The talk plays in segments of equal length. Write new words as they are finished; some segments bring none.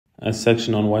A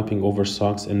section on wiping over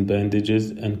socks and bandages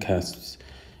and casts.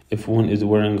 If one is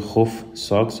wearing khuf,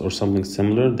 socks or something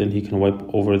similar, then he can wipe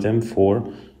over them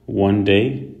for 1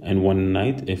 day and 1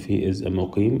 night if he is a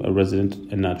muqim, a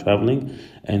resident and not traveling,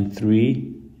 and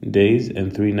 3 days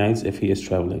and 3 nights if he is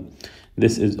traveling.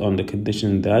 This is on the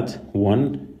condition that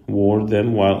 1 wore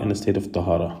them while in a state of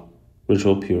tahara,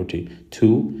 ritual purity.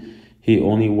 2, he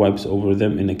only wipes over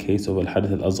them in a case of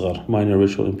al-hadath al-asghar, minor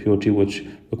ritual impurity which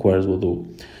requires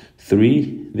wudu.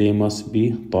 3, they must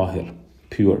be tahir,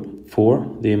 pure.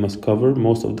 4, they must cover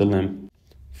most of the limb.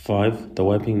 5, the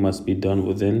wiping must be done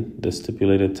within the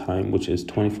stipulated time, which is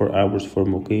 24 hours for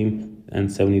muqim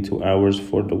and 72 hours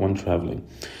for the one traveling.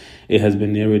 It has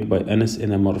been narrated by Anas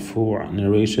in a marfu'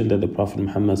 narration that the Prophet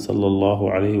Muhammad sallallahu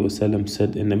alaihi wasallam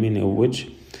said, in the meaning of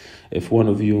which, if one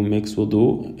of you makes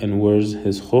wudu and wears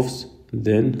his khufs,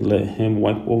 then let him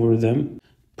wipe over them,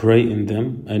 pray in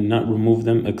them, and not remove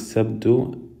them except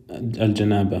do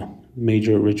al-janaba,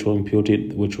 major ritual impurity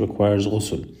which requires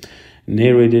ghusl.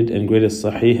 Narrated and graded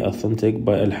sahih, authentic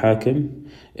by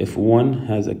al-Hakim, if one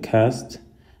has a cast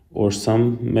or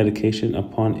some medication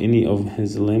upon any of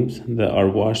his limbs that are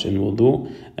washed in wudu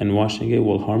and washing it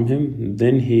will harm him,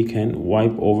 then he can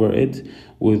wipe over it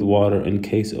with water in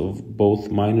case of both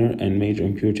minor and major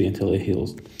impurity until it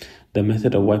heals. The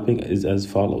method of wiping is as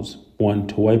follows. 1,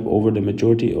 to wipe over the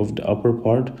majority of the upper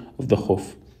part of the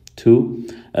khuf. 2,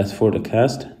 as for the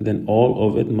cast, then all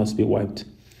of it must be wiped.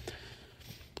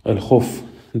 Al-khuf,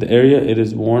 the area it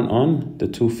is worn on, the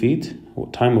 2 feet.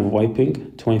 Time of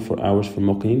wiping, 24 hours for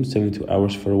muqim, 72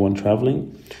 hours for one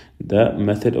traveling. The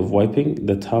method of wiping,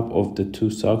 the top of the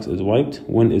 2 socks is wiped.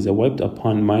 When is it wiped?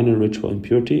 Upon minor ritual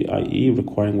impurity, i.e.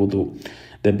 requiring wudu.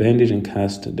 The bandage and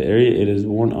cast, the area it is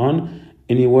worn on,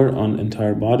 anywhere on the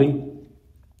entire body.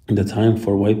 The time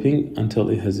for wiping until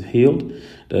it has healed.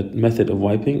 The method of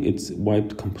wiping, it's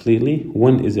wiped completely.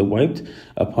 When is it wiped?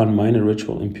 Upon minor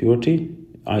ritual impurity,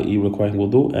 i.e. requiring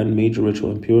wudu, and major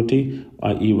ritual impurity,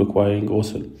 i.e. requiring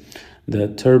ghusl. The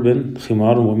turban,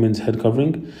 khimar, women's head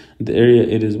covering, the area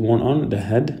it is worn on, the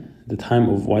head. The time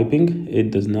of wiping,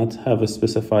 it does not have a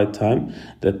specified time.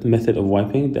 The method of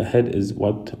wiping, the head is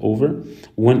wiped over.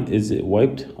 When is it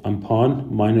wiped?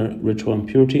 Upon minor ritual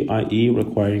impurity, i.e.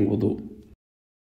 requiring wudu.